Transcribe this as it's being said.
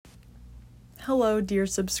Hello, dear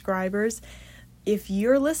subscribers. If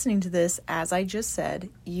you're listening to this, as I just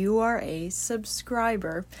said, you are a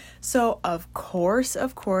subscriber. So, of course,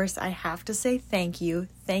 I have to say thank you.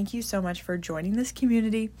 Thank you so much for joining this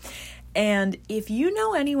community. And if you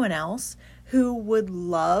know anyone else who would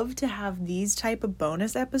love to have these type of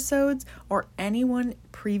bonus episodes, or anyone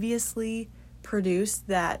previously produced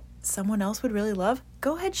that someone else would really love,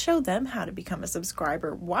 go ahead, show them how to become a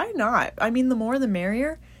subscriber. Why not? I mean, the more the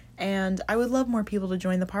merrier. And I would love more people to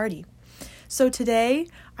join the party. So today,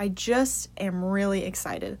 I just am really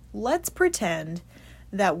excited. Let's pretend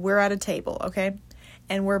that we're at a table, okay?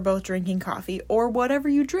 And we're both drinking coffee, or whatever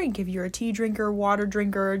you drink. If you're a tea drinker, water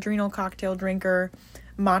drinker, adrenal cocktail drinker,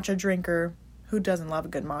 matcha drinker, who doesn't love a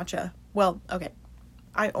good matcha? Well, okay.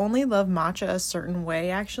 I only love matcha a certain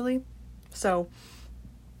way, actually. So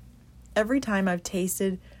every time I've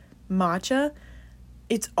tasted matcha,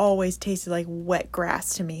 it's always tasted like wet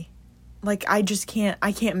grass to me. Like, I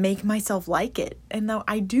can't make myself like it. And though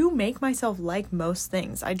I do make myself like most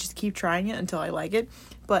things, I just keep trying it until I like it.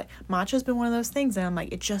 But matcha's been one of those things, and I'm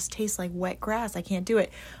like, it just tastes like wet grass. I can't do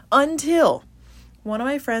it. Until one of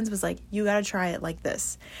my friends was like, you gotta try it like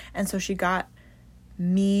this. And so she got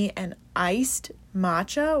me an iced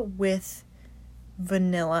matcha with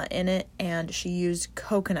vanilla in it, and she used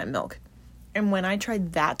coconut milk. And when I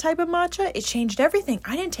tried that type of matcha, it changed everything.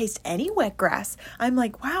 I didn't taste any wet grass. I'm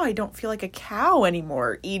like, wow, I don't feel like a cow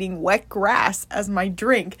anymore eating wet grass as my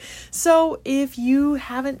drink. So if you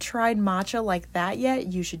haven't tried matcha like that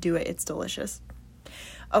yet, you should do it. It's delicious.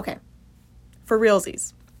 Okay, for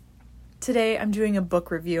realsies. Today I'm doing a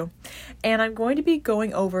book review, and I'm going to be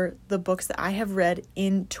going over the books that I have read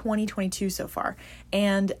in 2022 so far.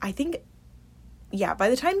 And I think, by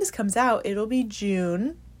the time this comes out, it'll be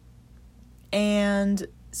June. And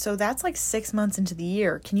so that's like 6 months into the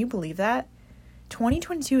year. Can you believe that?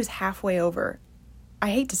 2022 is halfway over. I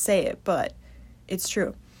hate to say it, but it's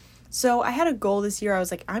true. So I had a goal this year. I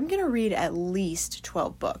was like, I'm going to read at least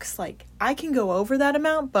 12 books. Like, I can go over that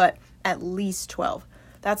amount, but at least 12.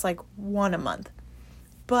 That's like one a month.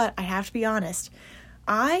 But I have to be honest.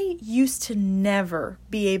 I used to never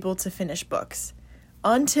be able to finish books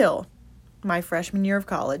until my freshman year of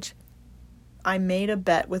college. I made a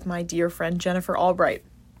bet with my dear friend Jennifer Albright.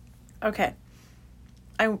 Okay.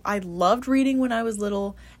 I loved reading when I was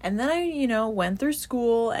little, and then I, went through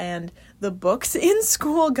school, and the books in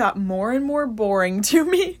school got more and more boring to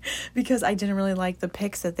me because I didn't really like the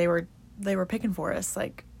picks that they were picking for us.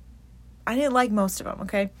 Like, I didn't like most of them,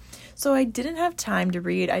 okay? So I didn't have time to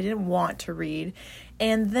read. I didn't want to read.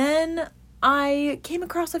 And then I came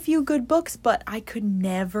across a few good books, but I could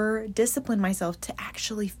never discipline myself to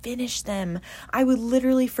actually finish them. I would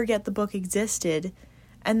literally forget the book existed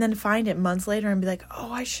and then find it months later and be like,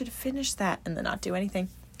 oh, I should finish that, and then not do anything.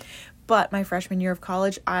 But my freshman year of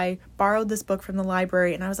college, I borrowed this book from the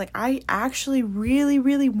library, and I was like, I actually really,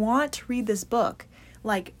 really want to read this book,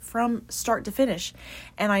 like from start to finish.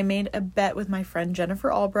 And I made a bet with my friend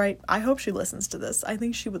Jennifer Albright. I hope she listens to this. I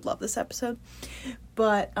think she would love this episode.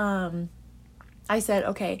 But I said,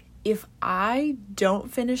 okay, if I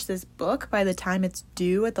don't finish this book by the time it's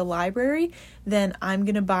due at the library, then I'm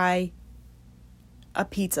going to buy a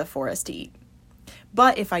pizza for us to eat.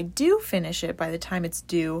 But if I do finish it by the time it's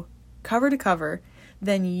due, cover to cover,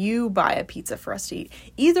 then you buy a pizza for us to eat.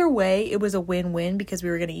 Either way, it was a win-win because we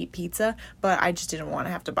were going to eat pizza, but I just didn't want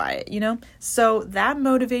to have to buy it, So that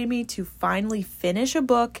motivated me to finally finish a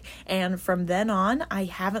book, and from then on, I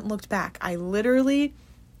haven't looked back. I literally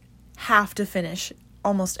have to finish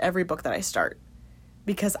almost every book that I start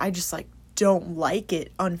because I just don't like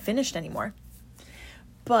it unfinished anymore.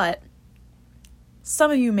 But some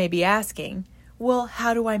of you may be asking, well,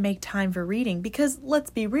 how do I make time for reading? Because let's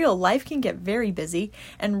be real, life can get very busy,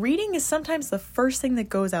 and reading is sometimes the first thing that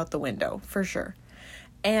goes out the window, for sure.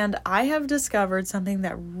 And I have discovered something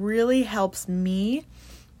that really helps me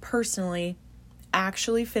personally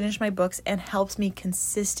actually finish my books and helps me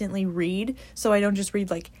consistently read, so I don't just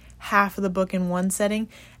read half of the book in one setting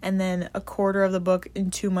and then a quarter of the book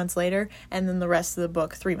in 2 months later and then the rest of the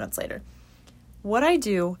book 3 months later. What I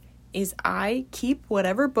do is I keep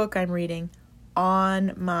whatever book I'm reading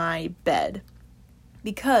on my bed,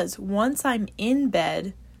 because once I'm in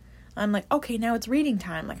bed, I'm like, okay, now it's reading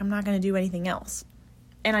time. I'm not going to do anything else.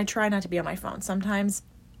 And I try not to be on my phone. Sometimes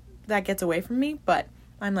that gets away from me, but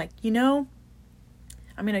I'm like,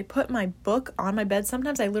 I'm going to put my book on my bed.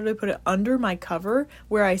 Sometimes I literally put it under my cover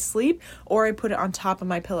where I sleep, or I put it on top of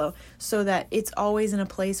my pillow so that it's always in a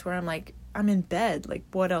place where I'm like, I'm in bed.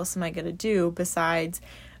 What else am I going to do besides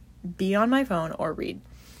be on my phone or read?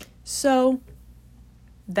 So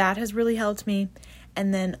that has really helped me.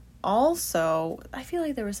 And then also, I feel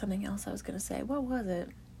like there was something else I was going to say. What was it?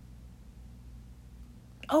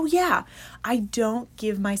 Oh, yeah. I don't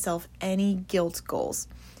give myself any guilt goals.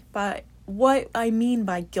 But what I mean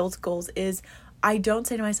by guilt goals is I don't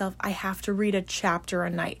say to myself, I have to read a chapter a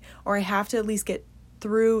night, or I have to at least get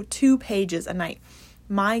through 2 pages a night.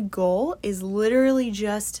 My goal is literally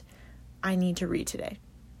just, I need to read today.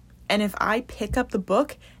 And if I pick up the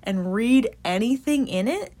book and read anything in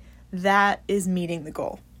it, that is meeting the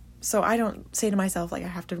goal. So I don't say to myself, like, I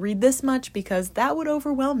have to read this much, because that would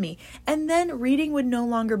overwhelm me. And then reading would no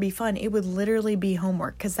longer be fun. It would literally be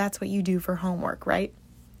homework, because that's what you do for homework, right?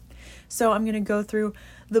 So I'm going to go through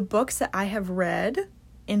the books that I have read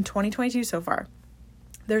in 2022 so far.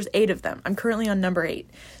 There's 8 of them. I'm currently on number 8.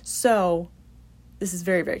 So this is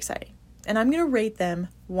very, very exciting. And I'm going to rate them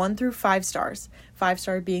 1 through 5 stars. 5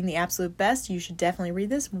 star being the absolute best. You should definitely read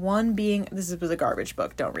this. 1 being, this was a garbage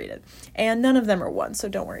book. Don't read it. And none of them are 1, so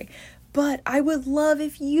don't worry. But I would love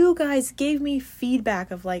if you guys gave me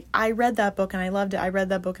feedback of like, I read that book and I loved it. I read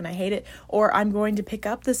that book and I hate it. Or I'm going to pick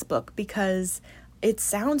up this book because it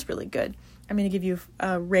sounds really good. I'm going to give you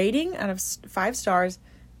a rating out of 5 stars,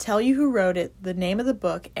 tell you who wrote it, the name of the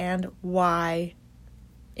book, and why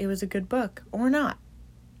it was a good book or not.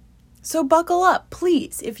 So buckle up,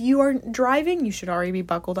 please. If you are driving, you should already be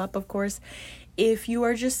buckled up, of course. If you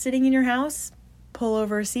are just sitting in your house, pull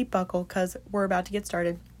over a seat buckle, because we're about to get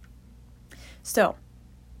started. So,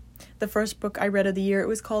 the first book I read of the year, it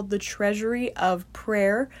was called The Treasury of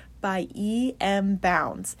Prayer by E.M.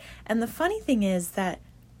 Bounds. And the funny thing is that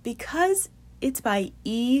because it's by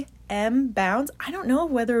E.M. Bounds, I don't know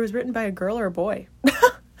whether it was written by a girl or a boy.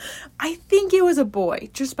 I think it was a boy,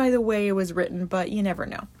 just by the way it was written, but you never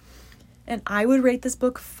know. And I would rate this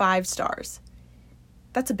book 5 stars.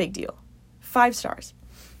 That's a big deal. 5 stars.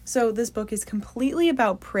 So this book is completely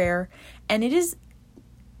about prayer, and it is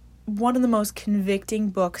one of the most convicting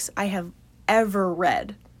books I have ever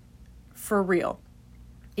read. For real.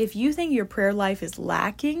 If you think your prayer life is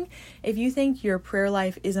lacking, if you think your prayer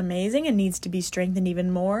life is amazing and needs to be strengthened even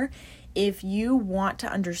more, if you want to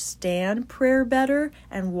understand prayer better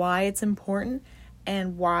and why it's important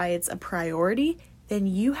and why it's a priority, then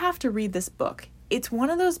you have to read this book. It's one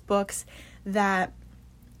of those books that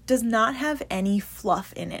does not have any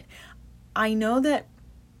fluff in it. I know that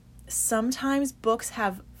sometimes books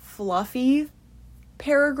have fluffy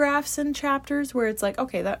paragraphs and chapters where it's like,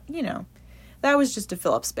 okay, that was just to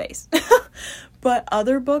fill up space. But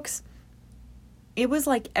other books, it was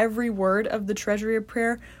like every word of The Treasury of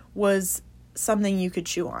Prayer was something you could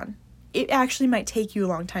chew on. It actually might take you a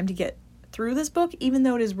long time to get through this book, even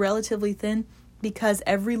though it is relatively thin, because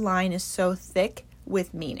every line is so thick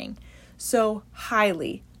with meaning. So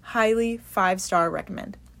highly, highly 5-star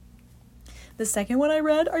recommend. The second one I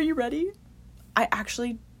read, are you ready? I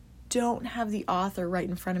actually don't have the author right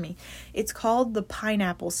in front of me. It's called The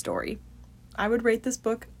Pineapple Story. I would rate this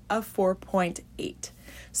book a 4.8.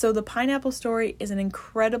 So The Pineapple Story is an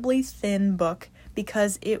incredibly thin book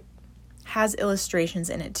because it has illustrations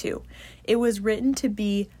in it too. It was written to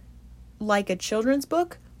be like a children's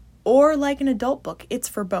book or like an adult book. It's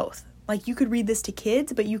for both. Like, you could read this to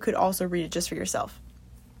kids, but you could also read it just for yourself.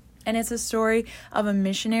 And it's a story of a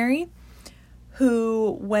missionary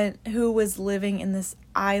who was living in this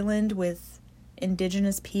island with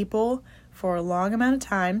indigenous people for a long amount of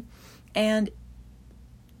time. And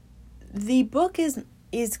the book is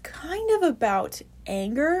kind of about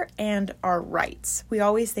anger and our rights. We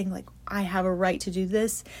always think like, I have a right to do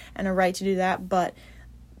this and a right to do that, but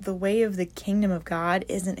the way of the kingdom of God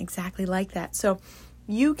isn't exactly like that. So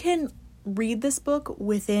you can read this book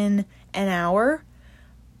within an hour,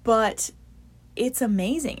 but it's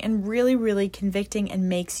amazing and really, really convicting and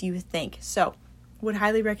makes you think. So would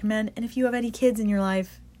highly recommend. And if you have any kids in your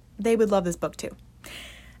life, they would love this book too.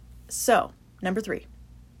 So number 3.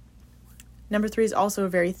 Number 3 is also a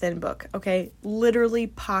very thin book, okay? Literally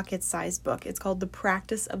pocket-sized book. It's called The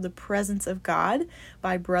Practice of the Presence of God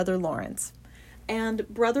by Brother Lawrence. And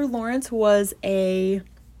Brother Lawrence was a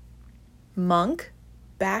monk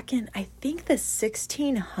back in, I think, the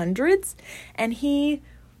 1600s. And you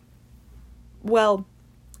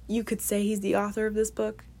could say he's the author of this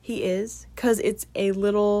book. He is, because it's a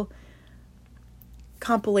little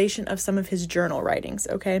compilation of some of his journal writings,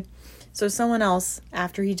 okay? So someone else,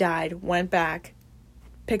 after he died, went back,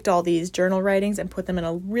 picked all these journal writings and put them in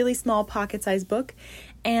a really small pocket-sized book.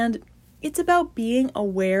 And it's about being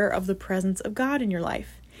aware of the presence of God in your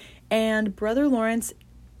life. And Brother Lawrence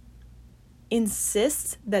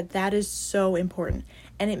insists that that is so important.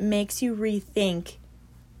 And it makes you rethink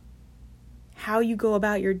how you go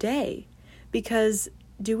about your day. Because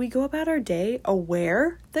do we go about our day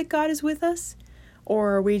aware that God is with us?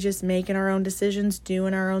 Or are we just making our own decisions,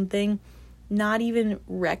 doing our own thing, not even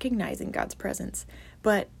recognizing God's presence?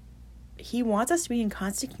 But he wants us to be in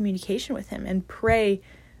constant communication with him and pray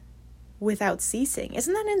without ceasing.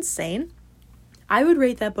 Isn't that insane? I would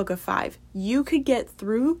rate that book a 5. You could get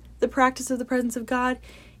through the practice of the presence of God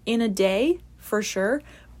in a day, for sure,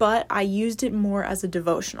 but I used it more as a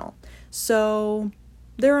devotional. So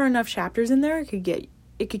there are enough chapters in there. It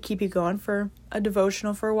could keep you going for a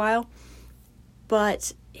devotional for a while.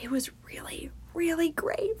 But it was really, really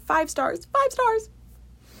great. 5 stars. 5 stars.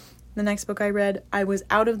 The next book I read, I was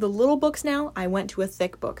out of the little books now. I went to a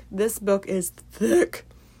thick book. This book is thick.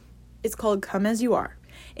 It's called Come As You Are.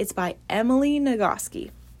 It's by Emily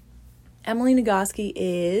Nagoski. Emily Nagoski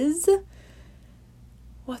is...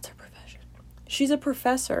 what's her profession? She's a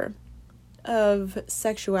professor of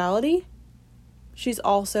sexuality. She's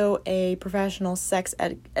also a professional sex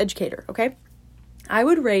educator, okay? I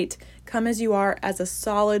would rate Come As You Are as a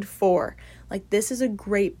solid 4. Like, this is a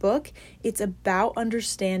great book. It's about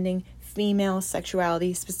understanding female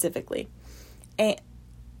sexuality specifically. And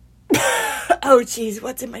oh, geez,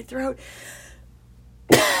 what's in my throat?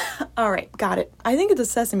 All right, got it. I think it's a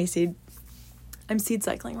sesame seed. I'm seed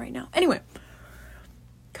cycling right now. Anyway,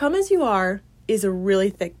 Come As You Are is a really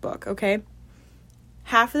thick book, okay?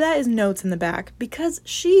 Half of that is notes in the back because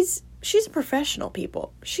she's a professional,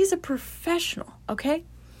 people. She's a professional, okay?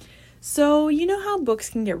 So, you know how books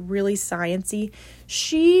can get really sciencey?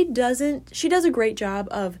 She does a great job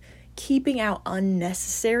of keeping out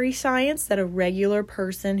unnecessary science that a regular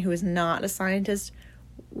person who is not a scientist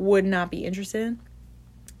would not be interested in.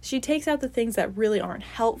 She takes out the things that really aren't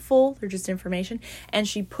helpful, they're just information, and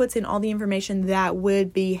she puts in all the information that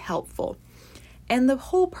would be helpful. And the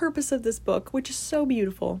whole purpose of this book, which is so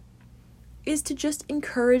beautiful, is to just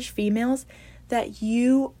encourage females that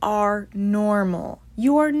you are normal.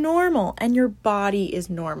 You are normal, and your body is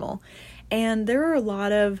normal. And there are a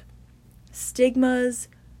lot of stigmas,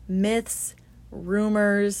 myths,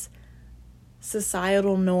 rumors,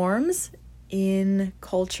 societal norms in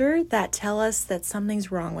culture that tell us that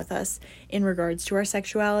something's wrong with us in regards to our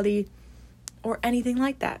sexuality or anything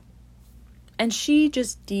like that. And she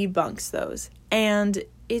just debunks those. And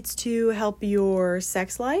it's to help your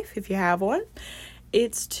sex life, if you have one.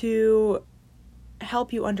 It's to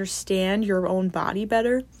help you understand your own body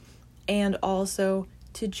better, and also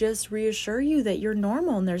to just reassure you that you're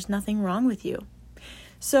normal and there's nothing wrong with you.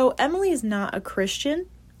 So Emily is not a Christian,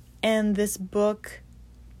 and this book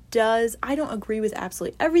I don't agree with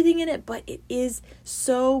absolutely everything in it, but it is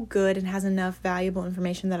so good and has enough valuable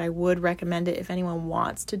information that I would recommend it if anyone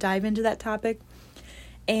wants to dive into that topic.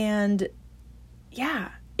 And yeah,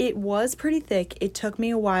 it was pretty thick. It took me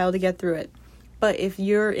a while to get through it. But if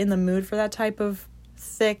you're in the mood for that type of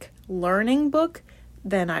thick learning book,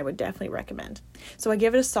 then I would definitely recommend. So I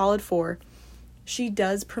give it a solid 4. She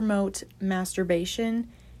does promote masturbation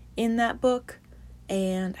in that book.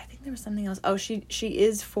 And I think there was something else. Oh, she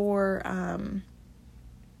is for,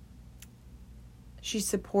 she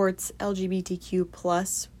supports LGBTQ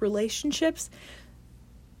plus relationships.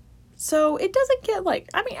 So it doesn't get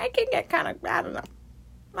it can get kind of, I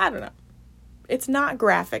don't know. It's not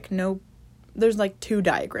graphic. No, there's 2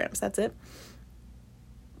 diagrams. That's it.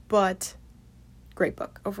 But great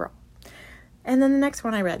book overall. And then the next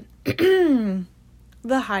one I read, The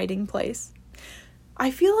Hiding Place. I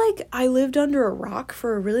feel like I lived under a rock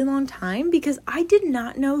for a really long time because I did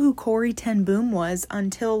not know who Corrie ten Boom was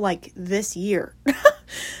until this year.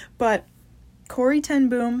 But Corrie ten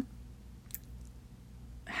Boom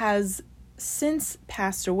has since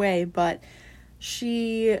passed away, but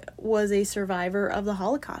she was a survivor of the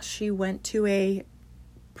Holocaust. She went to a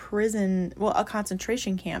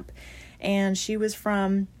concentration camp, and she was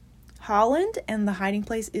from Holland, and The Hiding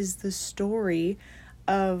Place is the story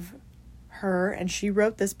of her, and she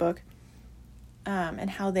wrote this book, and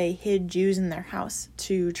how they hid Jews in their house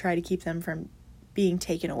to try to keep them from being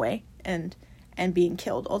taken away and being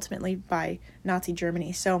killed ultimately by Nazi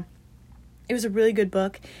Germany. So it was a really good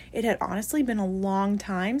book. It had honestly been a long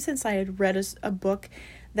time since I had read a book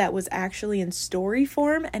that was actually in story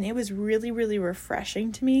form, and it was really, really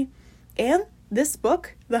refreshing to me. And this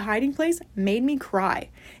book, The Hiding Place, made me cry.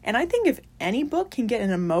 And I think if any book can get an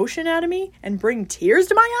emotion out of me and bring tears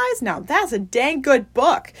to my eyes, now that's a dang good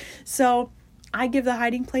book. So I give The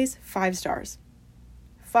Hiding Place 5 stars.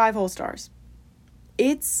 5 whole stars.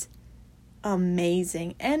 It's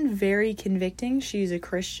amazing and very convicting. She's a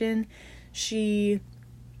Christian. She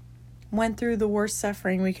went through the worst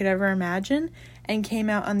suffering we could ever imagine and came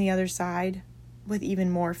out on the other side with even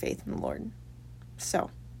more faith in the Lord. So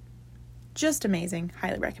Just amazing.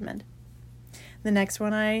 Highly recommend. The next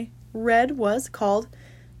one I read was called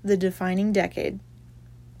The Defining Decade.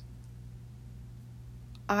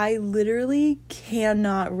 I literally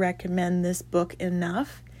cannot recommend this book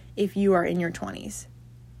enough if you are in your 20s.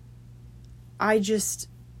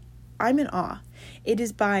 I'm in awe. It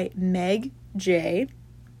is by Meg Jay.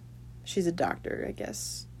 She's a doctor, I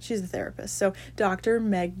guess. She's a therapist. So, Dr.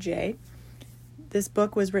 Meg Jay. This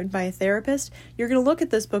book was written by a therapist. You're going to look at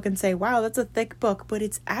this book and say, wow, that's a thick book. But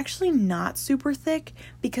it's actually not super thick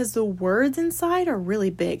because the words inside are really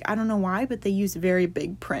big. I don't know why, but they use very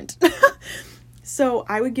big print. So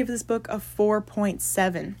I would give this book a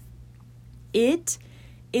 4.7. It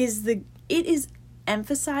is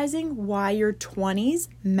emphasizing why your 20s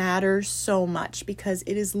matter so much, because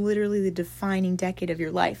it is literally the defining decade of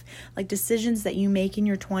your life. Like, decisions that you make in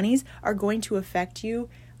your 20s are going to affect you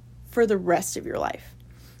for the rest of your life.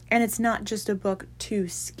 And it's not just a book to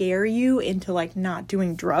scare you into like not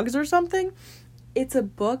doing drugs or something. It's a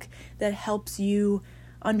book that helps you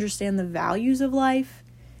understand the values of life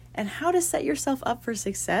and how to set yourself up for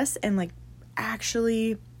success and like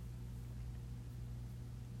actually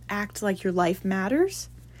act like your life matters.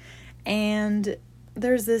 And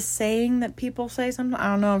there's this saying that people say sometimes, I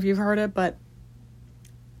don't know if you've heard it, but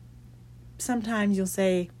sometimes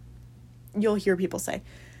you'll hear people say,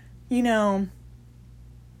 you know,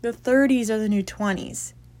 the 30s are the new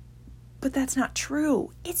 20s. But that's not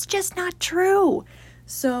true. It's just not true.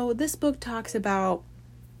 So this book talks about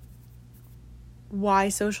why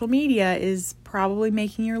social media is probably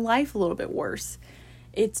making your life a little bit worse.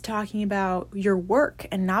 It's talking about your work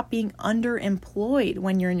and not being underemployed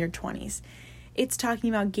when you're in your 20s. It's talking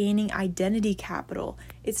about gaining identity capital.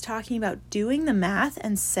 It's talking about doing the math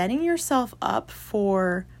and setting yourself up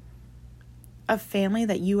for a family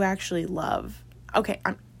that you actually love. Okay,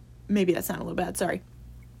 maybe that sounded a little bad, sorry.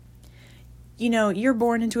 You know, you're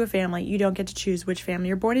born into a family. You don't get to choose which family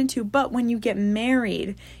you're born into, but when you get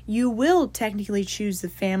married, you will technically choose the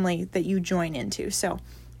family that you join into. So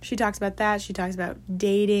she talks about that. She talks about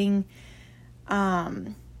dating. She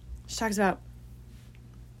talks about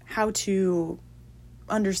how to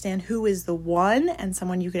understand who is the one and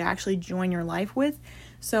someone you could actually join your life with.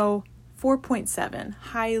 So 4.7,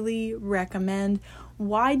 highly recommend.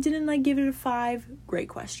 Why didn't I give it a 5? Great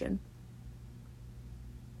question.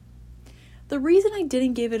 The reason I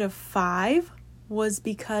didn't give it a 5 was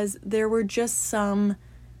because there were just some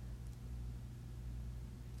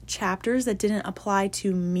chapters that didn't apply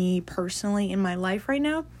to me personally in my life right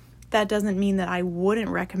now. That doesn't mean that I wouldn't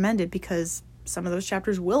recommend it, because some of those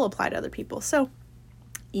chapters will apply to other people. So,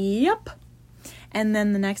 yep. And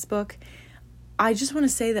then the next book, I just want to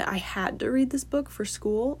say that I had to read this book for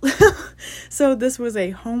school. So this was a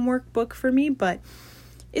homework book for me, but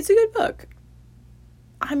it's a good book.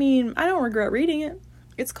 I mean, I don't regret reading it.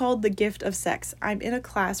 It's called The Gift of Sex. I'm in a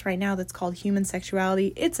class right now that's called Human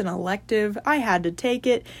Sexuality. It's an elective. I had to take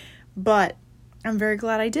it, but I'm very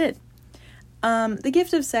glad I did. The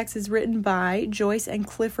Gift of Sex is written by Joyce and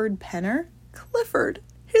Clifford Penner. Clifford.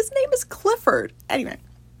 His name is Clifford. Anyway.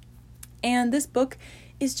 And this book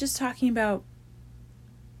is just talking about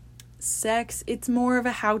sex. It's more of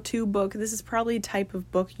a how-to book. This is probably a type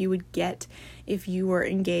of book you would get if you were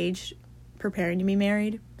engaged, preparing to be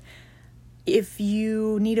married. If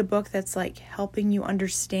you need a book that's like helping you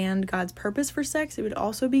understand God's purpose for sex, it would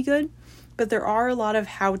also be good. But there are a lot of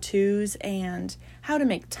how-tos and how to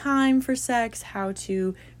make time for sex, how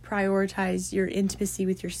to prioritize your intimacy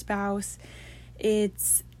with your spouse.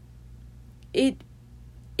 It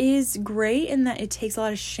is great in that it takes a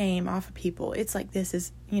lot of shame off of people. It's like, this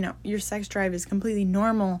is, you know, your sex drive is completely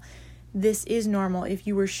normal. This is normal. If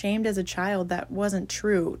you were shamed as a child, that wasn't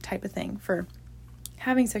true, type of thing for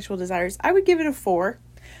having sexual desires. I would give it a 4.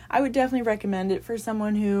 I would definitely recommend it for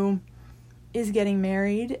someone who is getting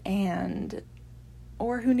married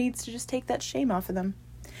or who needs to just take that shame off of them.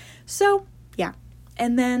 So, yeah.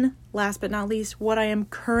 And then, last but not least, what I am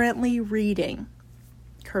currently reading.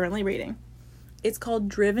 It's called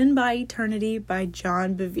Driven by Eternity by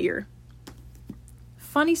John Bevere.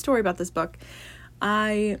 Funny story about this book.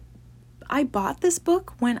 I bought this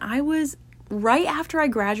book when I was right after I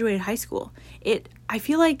graduated high school. I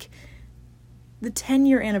feel like the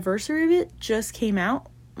 10-year anniversary of it just came out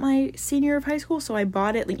my senior year of high school, so I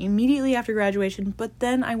bought it like immediately after graduation. But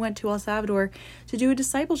then I went to El Salvador to do a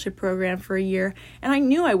discipleship program for a year, and I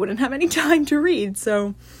knew I wouldn't have any time to read,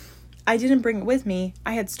 so I didn't bring it with me.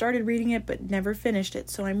 I had started reading it but never finished it,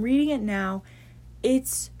 so I'm reading it now.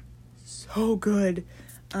 It's so good.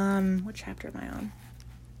 What chapter am I on?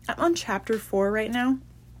 I'm on chapter 4 right now,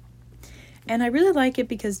 and I really like it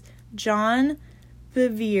because John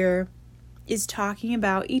Bevere is talking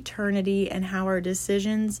about eternity and how our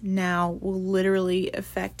decisions now will literally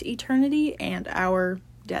affect eternity and our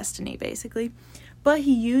destiny, basically. But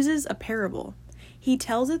he uses a parable. He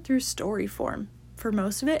tells it through story form for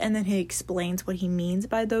most of it, and then he explains what he means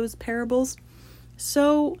by those parables.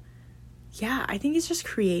 So, yeah, I think it's just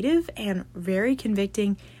creative and very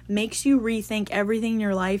convicting, makes you rethink everything in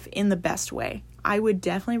your life in the best way. I would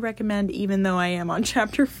definitely recommend, even though I am on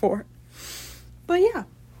chapter 4. But yeah,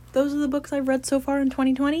 those are the books I've read so far in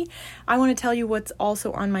 2020. I want to tell you what's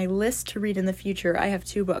also on my list to read in the future. I have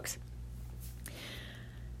 2 books.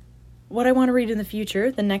 What I want to read in the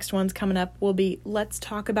future, the next one's coming up, will be Let's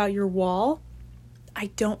Talk About Your Wall. I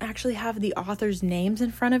don't actually have the author's names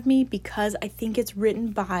in front of me because I think it's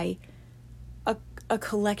written by a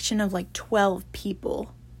collection of like 12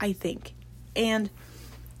 people, I think. And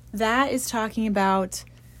that is talking about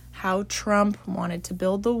how Trump wanted to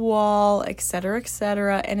build the wall, etc.,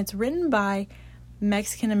 etc. And it's written by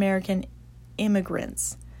Mexican-American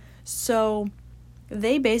immigrants. So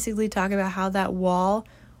they basically talk about how that wall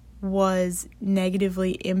was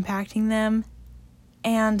negatively impacting them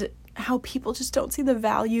and how people just don't see the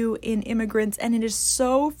value in immigrants, and it is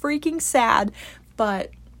so freaking sad,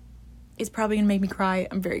 but it's probably going to make me cry.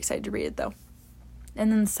 I'm very excited to read it though.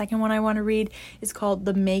 And then the second one I want to read is called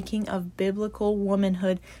The Making of Biblical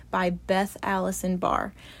Womanhood by Beth Allison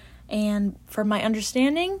Barr. And from my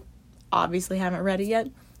understanding, obviously haven't read it yet,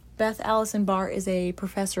 Beth Allison Barr is a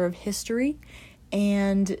professor of history,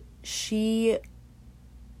 and she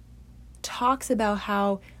talks about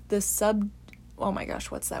how the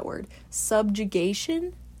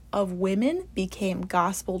subjugation of women became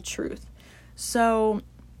gospel truth. So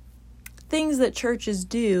things that churches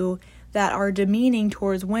do that are demeaning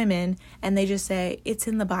towards women, and they just say, it's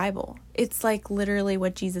in the Bible. It's like literally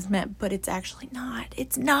what Jesus meant, but it's actually not.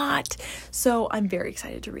 It's not. So I'm very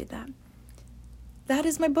excited to read that. That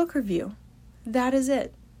is my book review. That is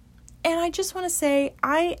it. And I just want to say,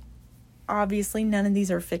 obviously none of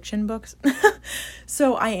these are fiction books.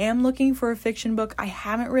 So I am looking for a fiction book. I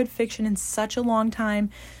haven't read fiction in such a long time.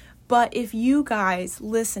 But if you guys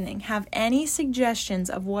listening have any suggestions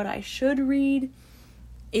of what I should read,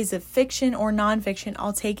 is it fiction or nonfiction,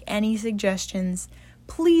 I'll take any suggestions.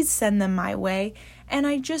 Please send them my way. And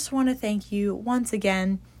I just want to thank you once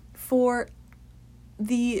again for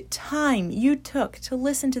the time you took to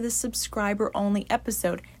listen to this subscriber-only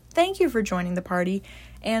episode. Thank you for joining the party.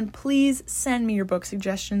 And please send me your book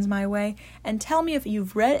suggestions my way. And tell me if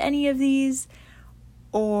you've read any of these,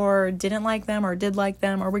 or didn't like them, or did like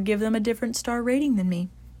them, or would give them a different star rating than me.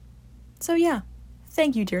 So yeah,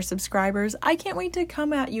 thank you, dear subscribers. I can't wait to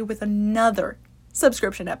come at you with another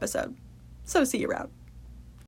subscription episode. So see you around.